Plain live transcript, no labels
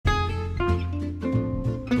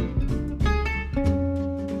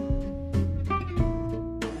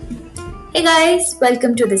Hey guys,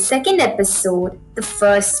 welcome to the second episode, the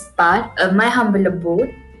first part of my Humble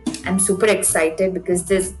Abode. I'm super excited because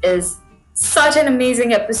this is such an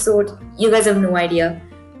amazing episode. You guys have no idea.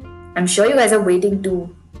 I'm sure you guys are waiting to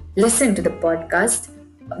listen to the podcast.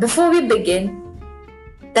 Before we begin,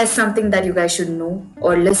 there's something that you guys should know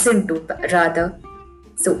or listen to rather.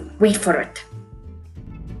 So wait for it.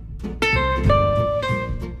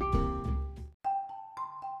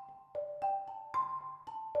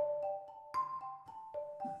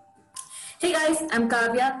 Hey guys, I'm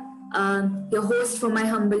Kavya, your host for my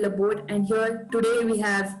Humble Abode, and here today we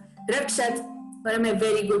have Rakshat, one of my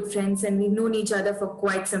very good friends, and we've known each other for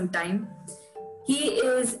quite some time. He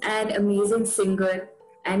is an amazing singer,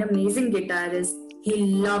 an amazing guitarist. He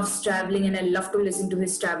loves traveling, and I love to listen to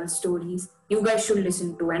his travel stories. You guys should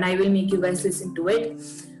listen to, and I will make you guys listen to it.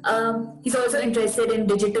 He's also interested in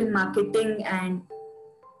digital marketing and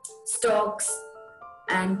stocks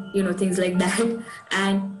and things like that.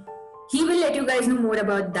 And he will let you guys know more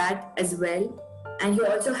about that as well. And he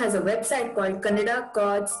also has a website called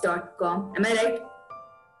kannadachords.com. Am I right?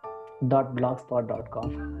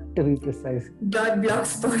 .blogspot.com to be precise.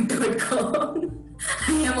 .blogspot.com.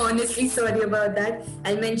 I am honestly sorry about that.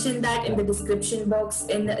 I'll mention that in the description box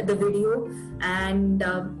in the video, and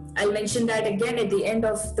I'll mention that again at the end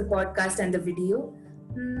of the podcast and the video.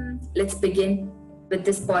 Let's begin with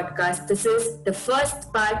this podcast. This is the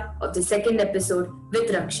first part of the second episode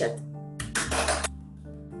with Rakshat.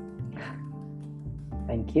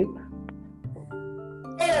 Thank you.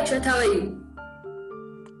 Hey Rakshat, how are you?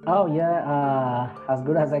 Oh yeah, as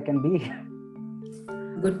good as I can be.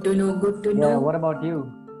 Good to know, good to Yeah, know. what about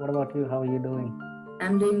you? How are you doing?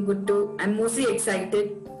 I'm doing good too. I'm mostly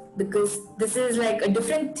excited because this is like a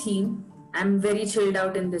different theme. I'm very chilled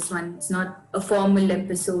out in this one. It's not a formal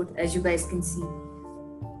episode, as you guys can see.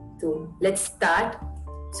 So let's start.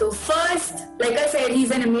 So first, like I said,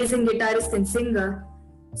 he's an amazing guitarist and singer.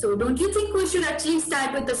 So don't you think we should actually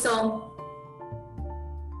start with a song?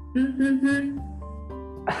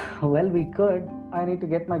 Well, we could. I need to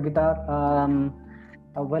get my guitar.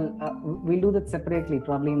 We'll do that separately,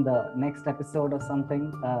 probably in the next episode or something,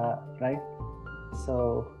 right?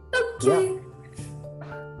 So, Okay. yeah.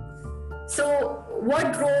 So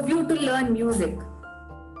what drove you to learn music?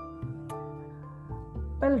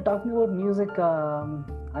 Well, talking about music,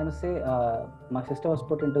 I must say my sister was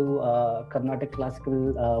put into Carnatic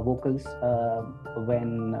classical vocals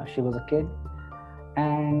when she was a kid.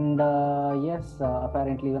 And yes,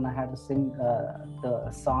 apparently when I had to sing the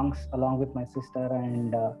songs along with my sister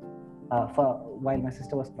and while my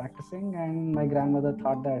sister was practicing, and my grandmother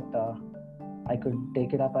thought that I could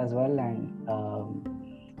take it up as well. And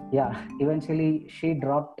yeah, eventually she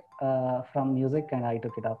dropped from music and I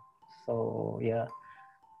took it up. So yeah.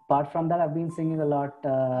 Apart from that, I've been singing a lot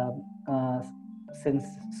since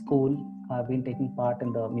school. I've been taking part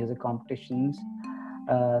in the music competitions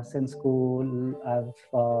since school.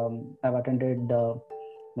 I've attended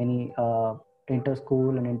many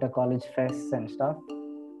inter-school and inter-college fests and stuff.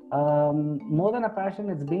 More than a passion,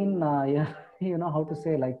 it's been yeah, how to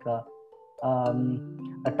say, like a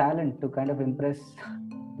talent to kind of impress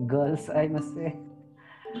girls, I must say.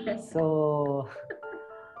 So.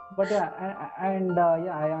 But yeah,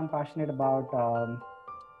 yeah, I am passionate about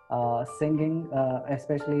singing.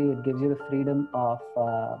 Especially, it gives you the freedom of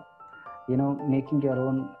making your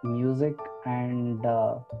own music, and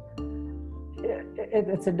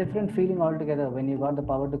it's a different feeling altogether when you got the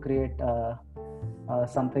power to create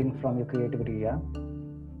something from your creativity. Yeah.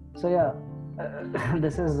 So yeah,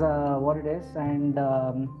 this is what it is, and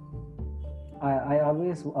I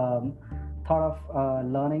always thought of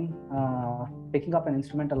learning, picking up an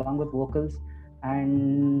instrument along with vocals,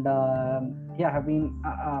 and yeah, have been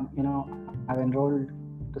I've enrolled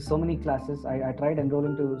to so many classes. I tried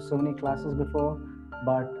enrolling to so many classes before,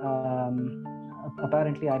 but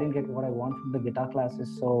apparently I didn't get what I want from the guitar classes.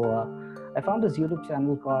 So I found this YouTube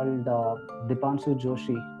channel called Dipanshu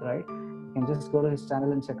Joshi. Right, you can just go to his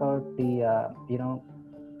channel and check out the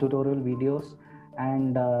tutorial videos,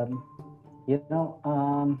 and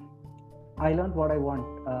I learned what I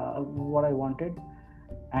wanted,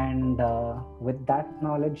 and with that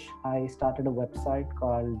knowledge, I started a website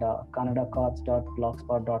called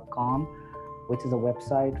kannadachords.blogspot.com, which is a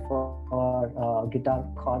website for guitar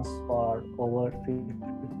chords for over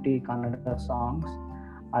 50 Kannada songs.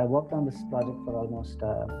 I worked on this project for almost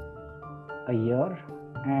a year,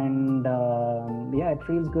 and yeah, it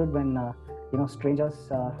feels good when strangers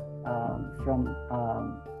from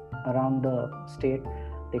around the state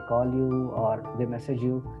they call you or they message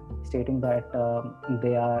you stating that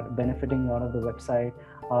they are benefiting out of the website,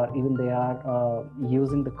 or even they are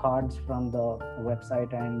using the cards from the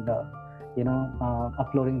website and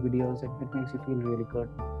uploading videos. It makes you feel really good.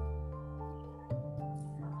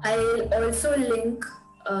 I'll also link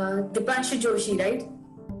Dipanshu Joshi, right?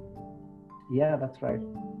 Yeah, that's right.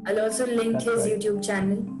 I'll also link That's his right. YouTube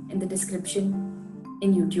channel in the description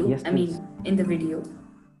in YouTube. Yes, please. In the video.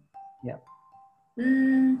 Yeah.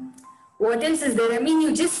 What else is there? I mean,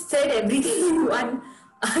 you just said everything in one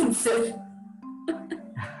answer.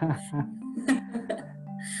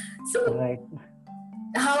 So, Right.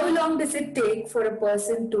 how long does it take for a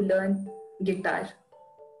person to learn guitar?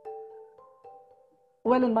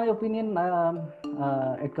 Well, in my opinion,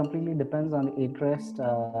 it completely depends on the interest.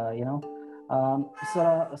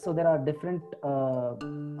 So there are different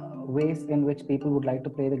ways in which people would like to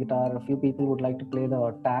play the guitar. A few people would like to play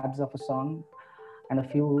the tabs of a song, and a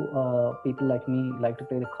few people like me like to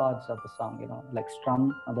play the chords of the song. Like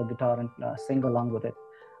strum the guitar and sing along with it.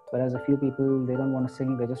 Whereas a few people, they don't want to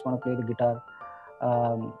sing; they just want to play the guitar.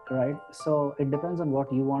 Right. So it depends on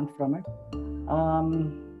what you want from it.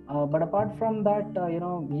 But apart from that,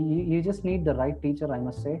 you just need the right teacher, I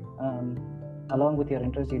must say. Along with your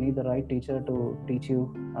interest, you need the right teacher to teach you.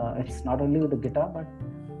 It's not only with the guitar, but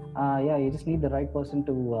you just need the right person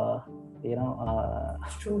to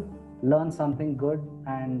True. learn something good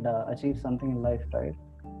and achieve something in life, right?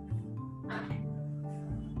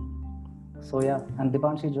 So yeah, and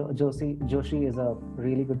Dipanshi Joshi is a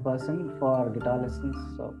really good person for guitar lessons,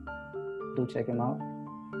 so do check him out.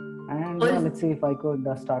 And let's see if I could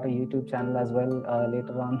start a YouTube channel as well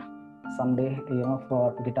later on someday,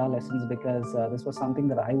 for guitar lessons, because this was something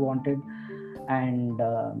that I wanted, and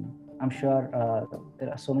I'm sure there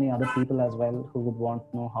are so many other people as well who would want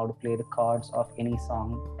to know how to play the chords of any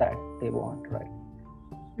song that they want, right?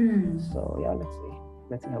 So yeah,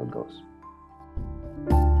 let's see how it goes.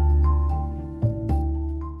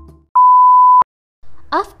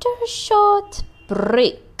 After a short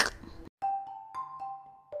break.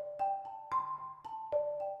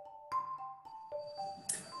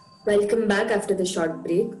 Welcome back after the short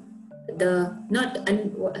break. How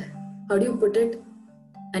do you put it?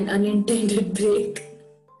 An unintended break.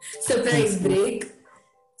 Surprise break.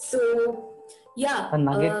 So, yeah. A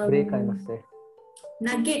nugget break, I must say.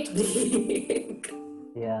 Nugget break.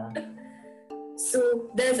 Yeah.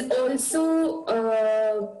 So, there's also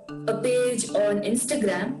a page on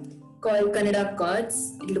Instagram called Kannada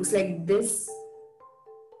chords. It looks like this.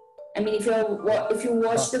 I mean, if you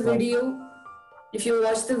watch the video,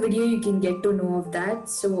 you can get to know of that.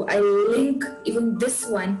 So I'll link even this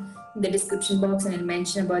one in the description box, and I'll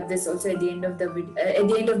mention about this also at the end of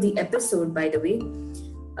the episode, by the way.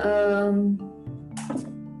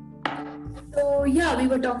 So yeah, we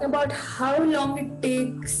were talking about how long it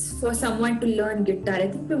takes for someone to learn guitar. I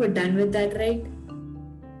think we were done with that, right?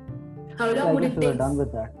 How long would it take? We were done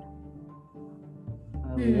with that.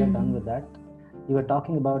 We were done with that. You were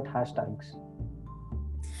talking about hashtags.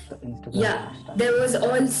 Yeah, there was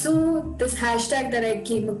also this hashtag that I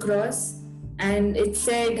came across, and it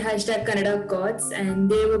said hashtag Kannada chords, and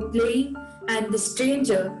they were playing, and the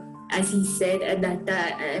stranger, as he said at that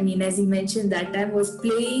time, as he mentioned that time, was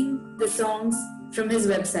playing the songs from his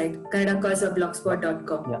website,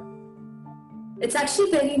 kannadachords.blogspot.com. Yeah. It's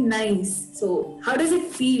actually very nice. So how does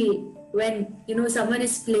it feel when, someone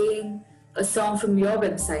is playing a song from your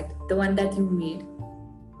website, the one that you made?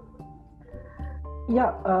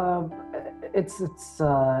 Yeah, it's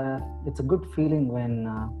a good feeling when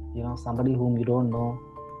somebody whom you don't know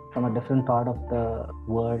from a different part of the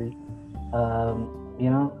world,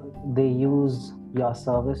 they use your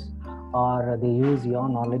service or they use your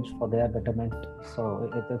knowledge for their betterment. So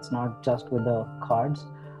it's not just with the cards,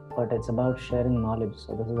 but it's about sharing knowledge.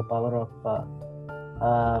 So this is the power of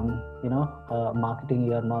marketing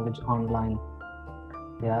your knowledge online.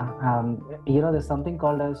 Yeah, there's something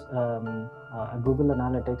called as Google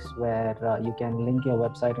Analytics, where you can link your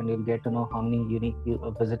website and you'll get to know how many unique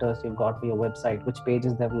visitors you've got for your website, which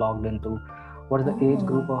pages they've logged into, what is the age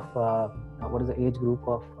group of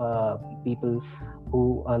people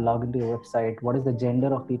who log into your website, what is the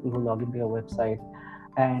gender of people who log into your website,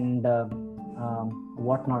 and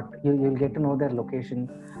whatnot. You'll get to know their location.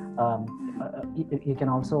 You can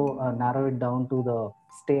also narrow it down to the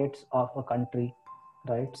states of a country.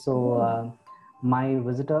 Right, so my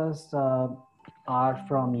visitors are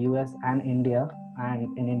from US and India,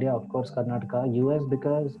 and in India, of course, Karnataka. US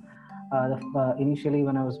because initially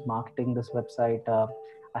when I was marketing this website, I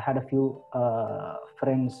had a few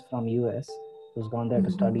friends from US who's gone there to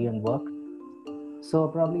study and work, So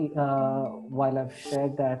probably while I've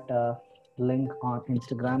shared that link on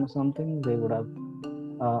Instagram or something, they would have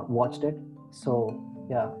watched it. So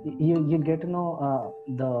yeah, you get to know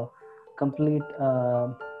the complete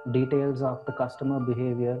details of the customer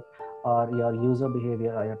behavior or your user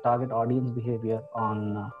behavior or your target audience behavior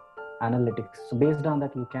on analytics. So based on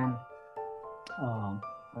that, you can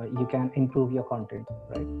improve your content,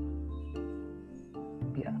 right?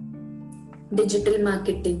 Yeah. Digital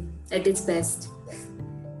marketing at its best.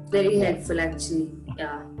 Very helpful, actually.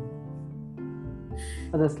 Yeah.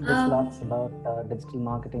 So there's lots about digital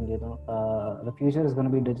marketing. The future is going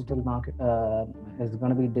to be digital market. Is going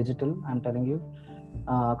to be digital. I'm telling you.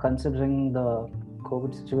 Considering the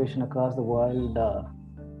COVID situation across the world, a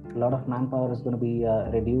lot of manpower is going to be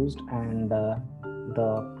reduced, and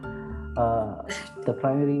the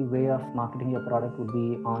primary way of marketing your product would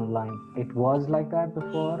be online. It was like that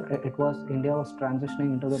before. India was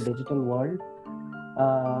transitioning into the digital world.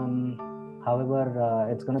 However,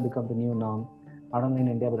 it's going to become the new norm, not only in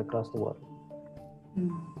India but across the world.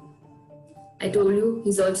 I told you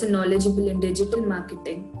he's also knowledgeable in digital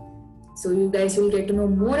marketing. So you guys will get to know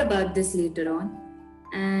more about this later on.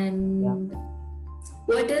 And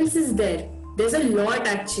what else is there? There's a lot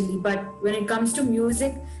actually, but when it comes to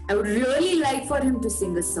music, I would really like for him to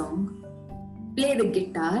sing a song, play the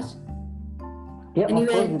guitar. Yeah, of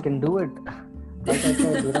course we can do it. Like I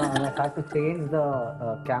said, I might have to change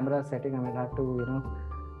the camera setting. I might have to,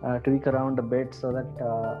 tweak around a bit so that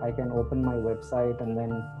I can open my website and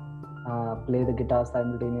then play the guitar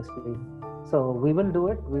simultaneously. So we will do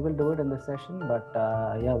it. We will do it in this session. But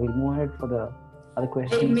yeah, we'll move ahead for the other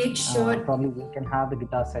questions. I'll make sure. Probably we can have the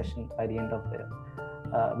guitar session by the end of the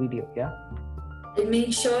video. Yeah. I'll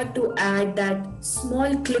make sure to add that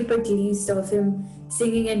small clip at least of him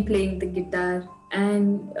singing and playing the guitar,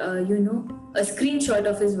 and a screenshot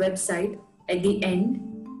of his website at the end.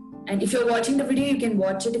 And if you're watching the video, you can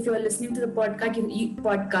watch it. If you're listening to the podcast,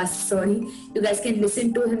 you guys can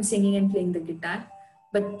listen to him singing and playing the guitar.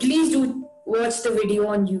 But please do watch the video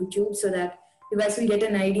on YouTube so that you guys will get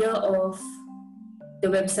an idea of the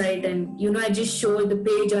website. And I just showed the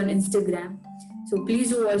page on Instagram. So please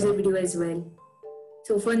do watch the video as well.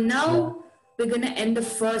 So for now, we're going to end the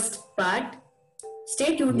first part.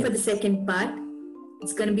 Stay tuned for the second part.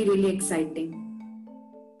 It's going to be really exciting.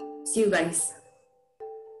 See you guys.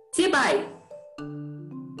 Say bye.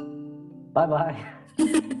 Bye-bye.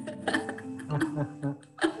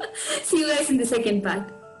 See you guys in the second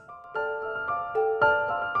part.